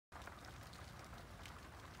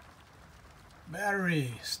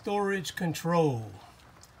Battery storage control,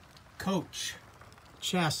 coach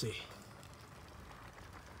chassis.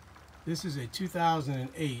 This is a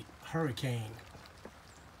 2008 Hurricane,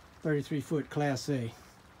 33-foot Class A.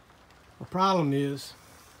 The problem is,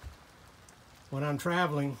 when I'm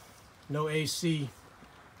traveling, no AC,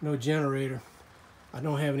 no generator, I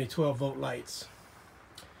don't have any 12-volt lights.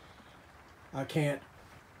 I can't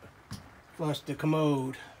flush the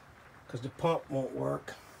commode because the pump won't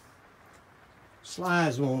work.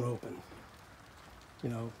 Slides won't open. You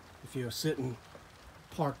know, if you're sitting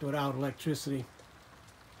parked without electricity.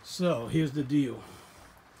 So here's the deal.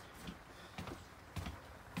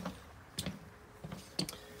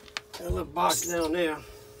 That little box down there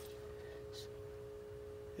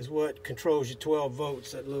is what controls your 12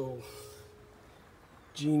 volts, that little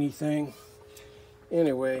genie thing.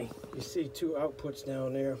 Anyway, you see two outputs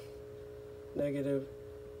down there, negative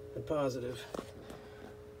and positive.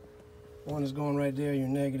 One is going right there, your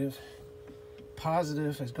negative.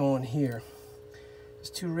 Positive is going here.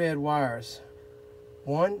 There's two red wires.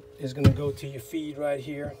 One is going to go to your feed right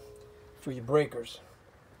here for your breakers,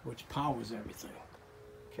 which powers everything.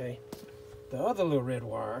 Okay. The other little red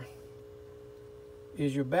wire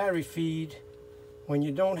is your battery feed when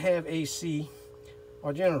you don't have AC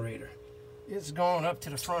or generator. It's going up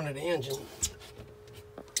to the front of the engine.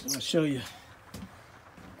 I'll show you.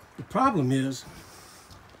 The problem is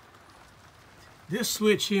this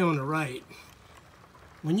switch here on the right,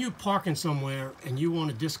 when you're parking somewhere and you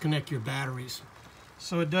want to disconnect your batteries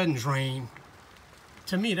so it doesn't drain,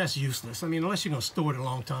 to me that's useless. I mean, unless you're going to store it a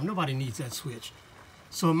long time, nobody needs that switch.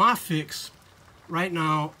 So my fix right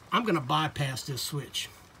now, I'm going to bypass this switch.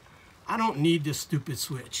 I don't need this stupid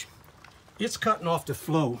switch. It's cutting off the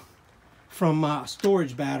flow from my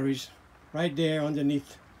storage batteries right there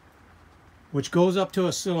underneath, which goes up to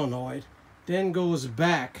a solenoid, then goes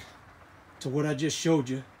back to what I just showed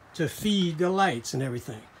you to feed the lights and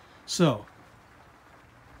everything. So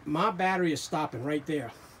my battery is stopping right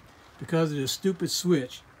there because of this stupid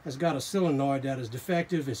switch has got a solenoid that is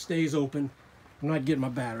defective. It stays open. I'm not getting my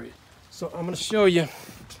battery. So I'm going to show you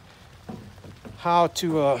how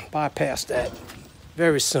to bypass that.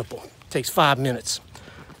 Very simple. It takes 5 minutes.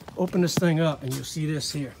 Open this thing up and you'll see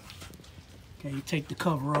this here. Okay, you take the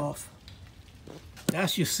cover off.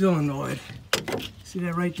 That's your solenoid. See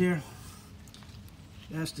that right there?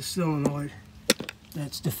 That's the solenoid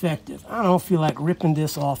that's defective. I don't feel like ripping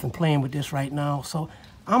this off and playing with this right now, so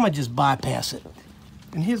I'm gonna just bypass it.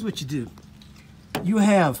 And here's what you do. You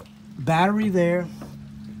have battery there.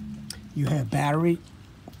 You have battery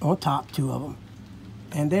on top, 2 of them.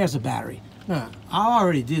 And there's a battery. Now, I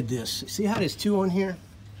already did this. See how there's 2 on here?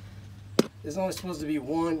 There's only supposed to be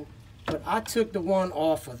 1, but I took the 1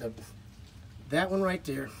 off of that one right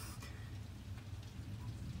there.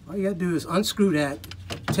 All you gotta do is unscrew that,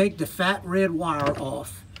 take the fat red wire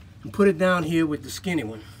off, and put it down here with the skinny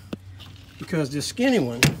one. Because the skinny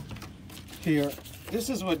one here, this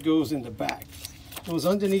is what goes in the back. It goes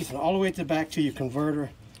underneath and all the way to the back to your converter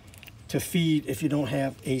to feed if you don't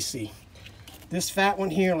have AC. This fat one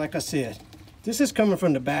here, like I said, this is coming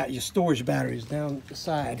from the back, your storage batteries down the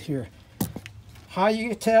side here. How you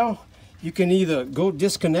can tell? You can either go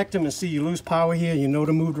disconnect them and see you lose power here, you know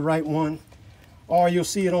to move the right one, or you'll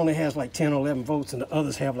see it only has like 10 or 11 volts and the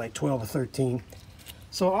others have like 12 or 13.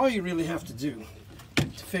 So all you really have to do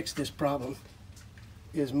to fix this problem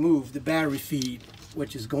is move the battery feed,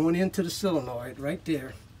 which is going into the solenoid right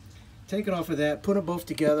there. Take it off of that, put them both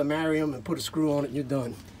together, marry them, and put a screw on it, and you're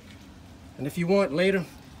done. And if you want later,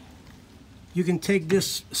 you can take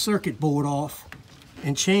this circuit board off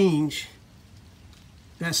and change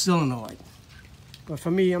that solenoid. But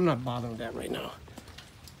for me, I'm not bothering with that right now.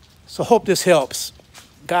 So hope this helps.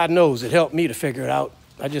 God knows it helped me to figure it out.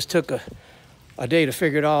 I just took a day to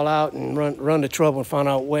figure it all out and run the trouble and find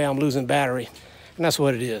out where I'm losing battery. And that's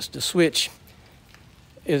what it is. The switch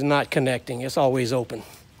is not connecting. It's always open.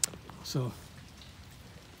 So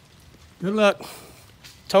good luck.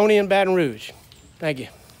 Tony in Baton Rouge. Thank you.